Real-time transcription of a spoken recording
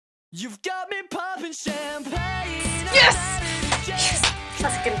You've got me popping champagne. Yes! Yes!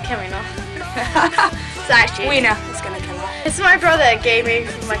 That's gonna kill me now. So actually, Wiener is gonna kill her. it's my brother gave me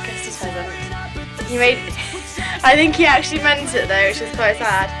for my Christmas present. He made. I think he actually meant it though, which is quite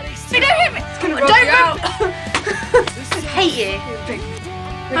sad. Hey, don't hit me! It's gonna rub you out. I hate you.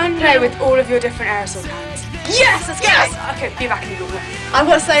 And play with all of your different aerosol cans. Yes, let's go. Yes! Okay, be back in the water. I've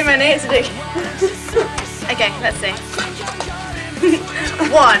got so many, it's ridiculous. Okay, let's see.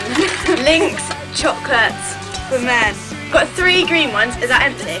 1. Lynx chocolates for men. Got 3 green ones. Is that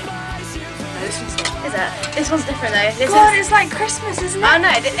empty? No, this one's not. Is it? This one's different though. This God, is. it's like Christmas, isn't it? Oh no.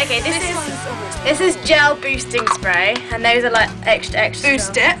 Okay, this is gel boosting spray, and those are like extra.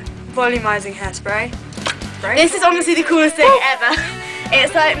 Boost it. Volumizing hairspray. This is honestly the coolest thing ever.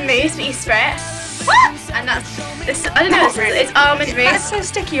 It's like mousse, but you spray it. And that's this. I don't know what this is. It's almond That's mousse. so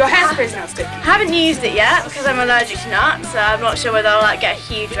sticky. Your hairspray's now sticky. I haven't used it yet because I'm allergic to nuts, so I'm not sure whether I'll like get a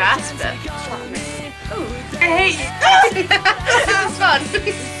huge rash, but. I hate you. This is fun.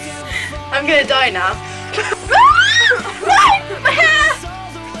 I'm gonna die now. My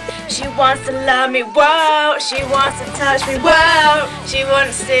hair! She wants to love me, whoa. She wants to touch me, whoa. She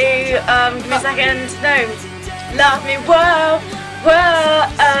wants to, give me a second, no. Love me, whoa, whoa,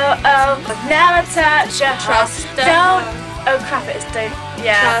 oh, oh. Never touch her. Trust her. Don't. Oh crap, it's don't.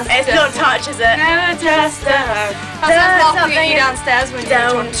 Yeah, Trust it's her. not touch, is it? Never trust her. Don't That's something not you downstairs when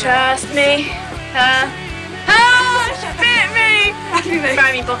Don't you're trust me. Oh, she bit me! Throw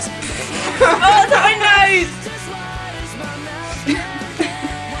me, boss. Oh, it's on my nose!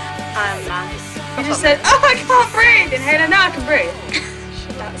 I'm mad. You just said, oh, I can't breathe. Inhaler, now I can breathe.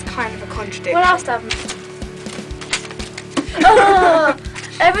 That's kind of a contradiction. What else have Oh,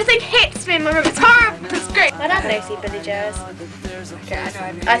 everything hits me in my room. It's horrible. It's great. My dad knows Billy Joe's. Okay,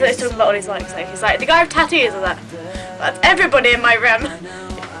 I know. I thought he was talking about what he's like. So he's like, the guy with tattoos or that. That's everybody in my room.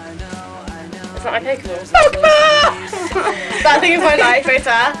 It's not my Pokeball. Pokeball! That thing is my life right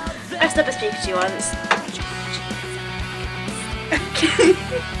there. I slept with Pikachu once.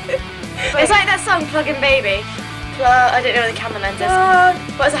 It's like that song, Plug-in Baby. I don't know where the camera lens is.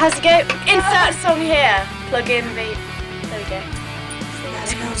 What does it have to go? Insert song here. Plug-in Baby. There we go. That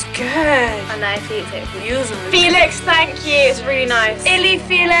smells good. I know, Felix. Use them. Felix, thank you. It's really nice. Illy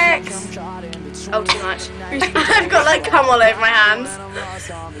Felix. Oh, too much. I've got like cum all over my hands.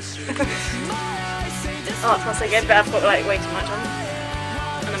 Oh, it smells so good, but I've got like way too much on.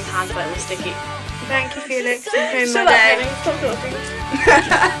 And my hands are like all sticky. Thank you, Felix. You made my Shut up, day. Hennie. Stop talking.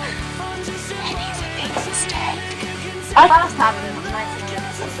 Hennie's a big mistake. I must have them.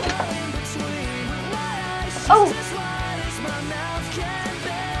 Oh!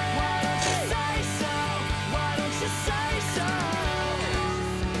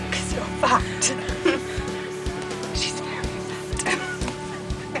 Because you're fat. She's very fat.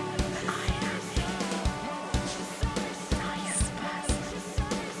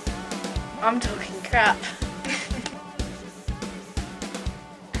 I'm talking crap.